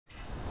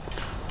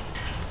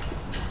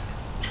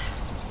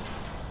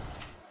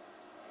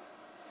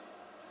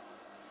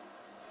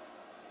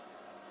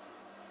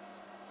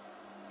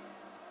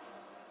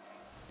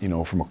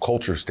from a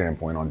culture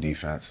standpoint on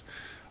defense,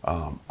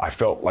 I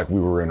felt like we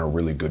were in a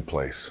really good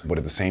place. But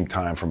at the same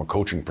time, from a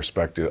coaching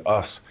perspective,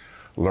 us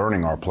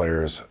learning our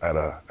players at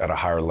a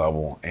higher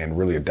level and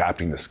really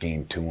adapting the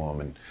scheme to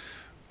them. And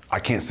I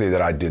can't say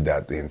that I did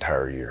that the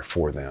entire year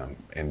for them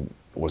and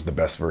was the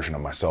best version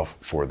of myself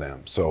for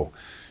them. So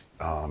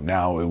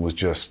now it was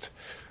just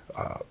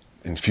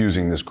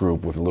infusing this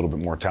group with a little bit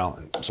more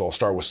talent. So I'll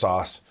start with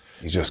Sauce.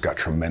 He's just got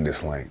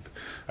tremendous length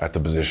at the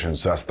position.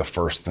 So that's the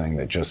first thing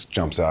that just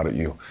jumps out at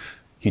you.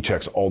 He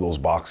checks all those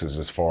boxes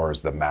as far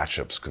as the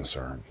matchup's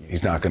concerned.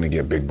 He's not going to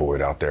get big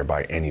boyed out there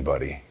by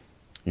anybody.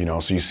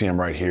 So you see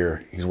him right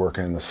here. He's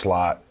working in the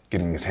slot,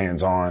 getting his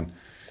hands on.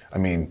 I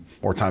mean,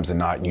 more times than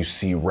not, you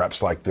see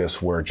reps like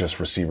this where just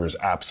receivers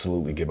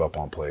absolutely give up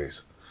on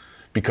plays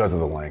because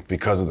of the length,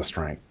 because of the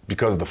strength,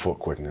 because of the foot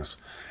quickness,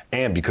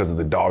 and because of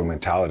the dog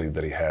mentality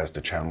that he has to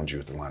challenge you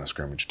at the line of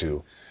scrimmage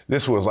too.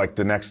 This was like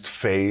the next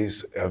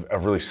phase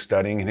of really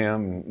studying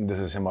him. This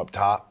is him up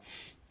top.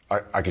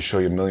 I could show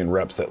you a million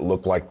reps that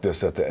look like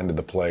this at the end of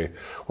the play,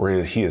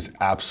 where he is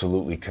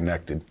absolutely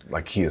connected,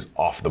 like he is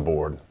off the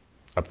board.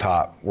 Up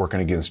top, working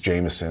against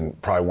Jameson,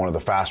 probably one of the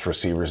fast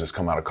receivers that's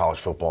come out of college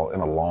football in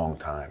a long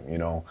time,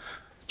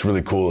 It's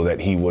really cool that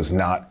he was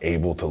not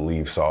able to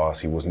leave Sauce.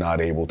 He was not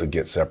able to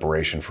get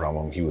separation from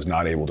him. He was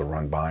not able to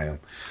run by him.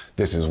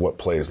 This is what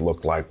plays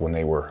looked like when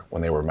they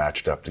were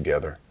matched up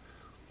together,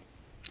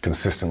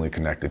 consistently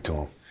connected to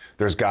him.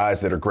 There's guys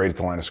that are great at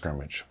the line of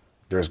scrimmage.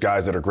 There's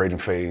guys that are great in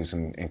phase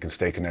and can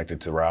stay connected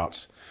to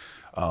routes.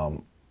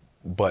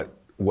 But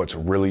what's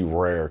really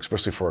rare,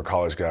 especially for a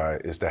college guy,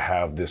 is to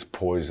have this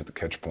poise at the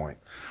catch point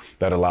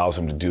that allows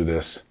him to do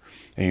this.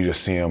 And you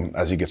just see him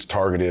as he gets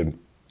targeted,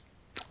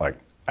 like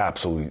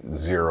absolutely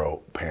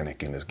zero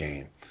panic in his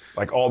game.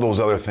 Like all those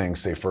other things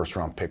say first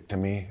round pick to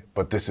me,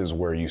 but this is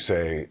where you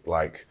say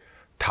like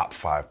top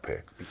 5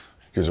 pick.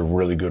 Here's a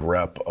really good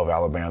rep of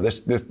Alabama.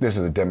 This is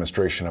a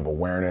demonstration of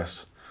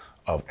awareness,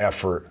 of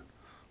effort,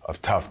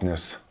 of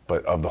toughness,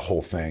 but of the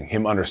whole thing.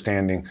 Him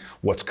understanding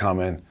what's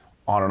coming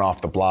on and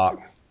off the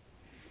block,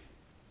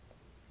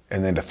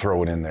 and then to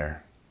throw it in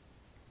there.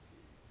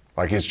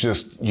 Like it's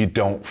just, you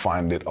don't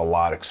find it a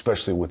lot,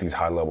 especially with these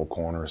high-level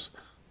corners.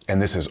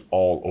 And this is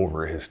all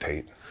over his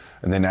tape.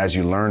 And then as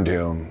you learned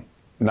him,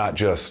 not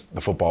just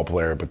the football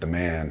player, but the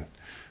man,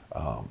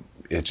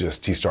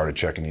 he started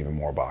checking even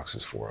more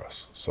boxes for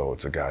us. So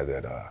it's a guy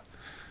that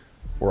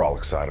we're all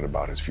excited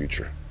about his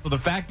future. Well, the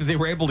fact that they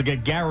were able to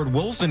get Garrett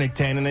Wilson at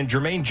 10 and then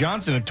Jermaine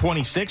Johnson at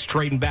 26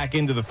 trading back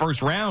into the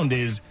first round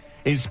is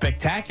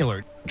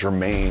spectacular.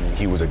 Jermaine,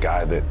 he was a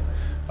guy that,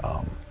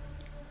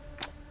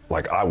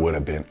 I would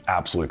have been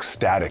absolutely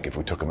ecstatic if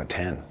we took him at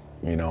 10,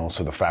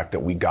 So the fact that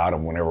we got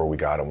him whenever we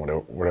got him,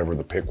 whatever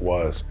the pick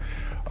was,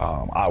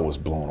 I was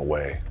blown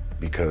away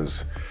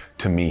because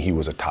to me, he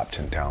was a top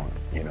 10 talent,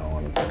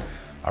 and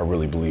I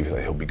really believe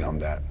that he'll become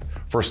that.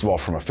 First of all,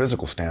 from a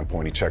physical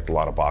standpoint, he checked a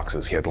lot of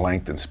boxes. He had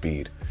length and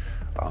speed,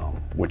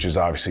 which is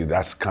obviously,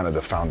 that's kind of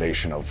the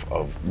foundation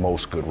of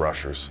most good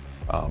rushers.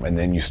 And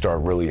then you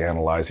start really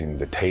analyzing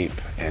the tape,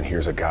 and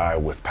here's a guy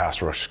with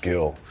pass rush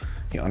skill.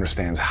 He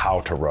understands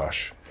how to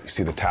rush. You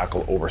see the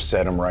tackle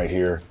overset him right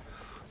here.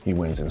 He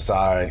wins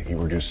inside, he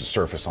reduces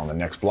surface on the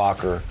next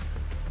blocker,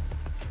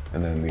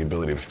 and then the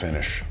ability to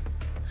finish.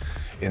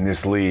 In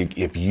this league,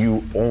 if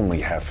you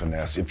only have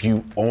finesse, if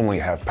you only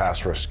have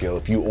pass rush skill,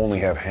 if you only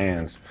have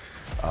hands,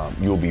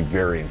 you'll be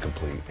very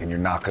incomplete, and you're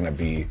not gonna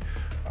be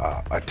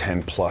a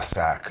 10-plus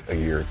sack a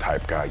year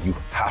type guy. You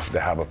have to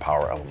have a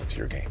power element to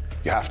your game.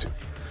 You have to,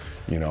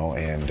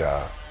 and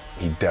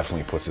he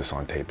definitely puts this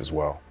on tape as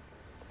well.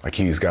 Like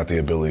he's got the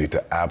ability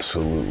to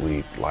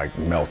absolutely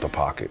melt a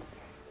pocket.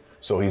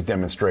 So he's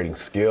demonstrating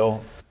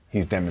skill,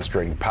 he's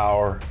demonstrating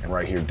power, and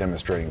right here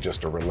demonstrating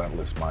just a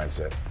relentless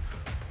mindset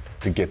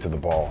to get to the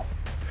ball.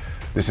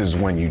 This is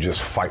when you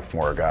just fight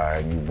for a guy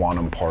and you want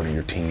him part of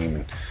your team,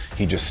 and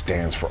he just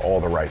stands for all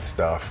the right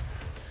stuff.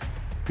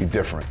 He's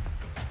different.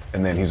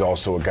 And then he's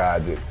also a guy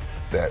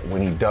that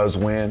when he does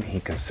win, he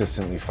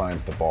consistently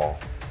finds the ball,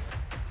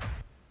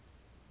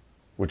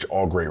 which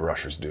all great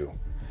rushers do.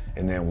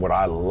 And then what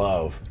I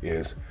love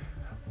is,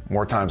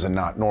 more times than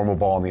not, normal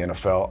ball in the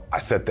NFL, I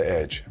set the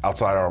edge,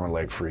 outside arm and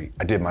leg free.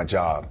 I did my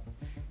job.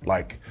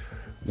 Like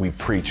we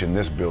preach in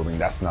this building,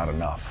 that's not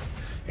enough.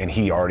 And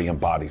he already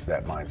embodies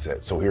that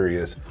mindset. So here he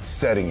is,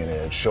 setting an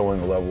edge,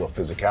 showing a level of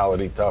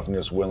physicality,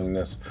 toughness,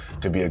 willingness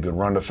to be a good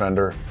run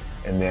defender,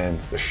 and then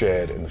the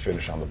shed and the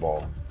finish on the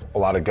ball. A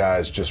lot of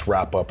guys just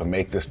wrap up and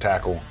make this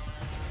tackle.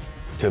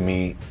 To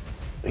me,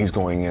 he's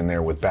going in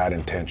there with bad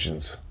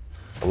intentions,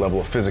 a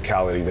level of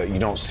physicality that you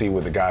don't see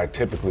with a guy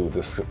typically with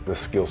this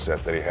skill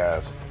set that he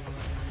has.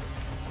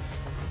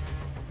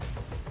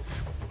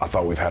 I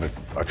thought we've had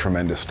a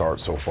tremendous start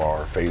so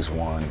far, phase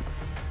 1.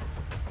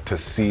 To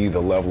see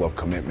the level of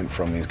commitment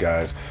from these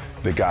guys,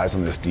 the guys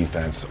on this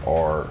defense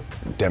are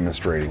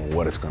demonstrating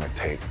what it's going to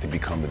take to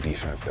become the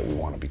defense that we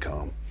want to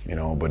become.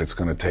 But it's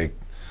going to take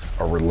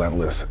a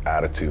relentless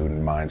attitude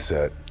and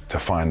mindset to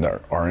find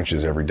our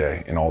inches every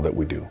day in all that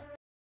we do.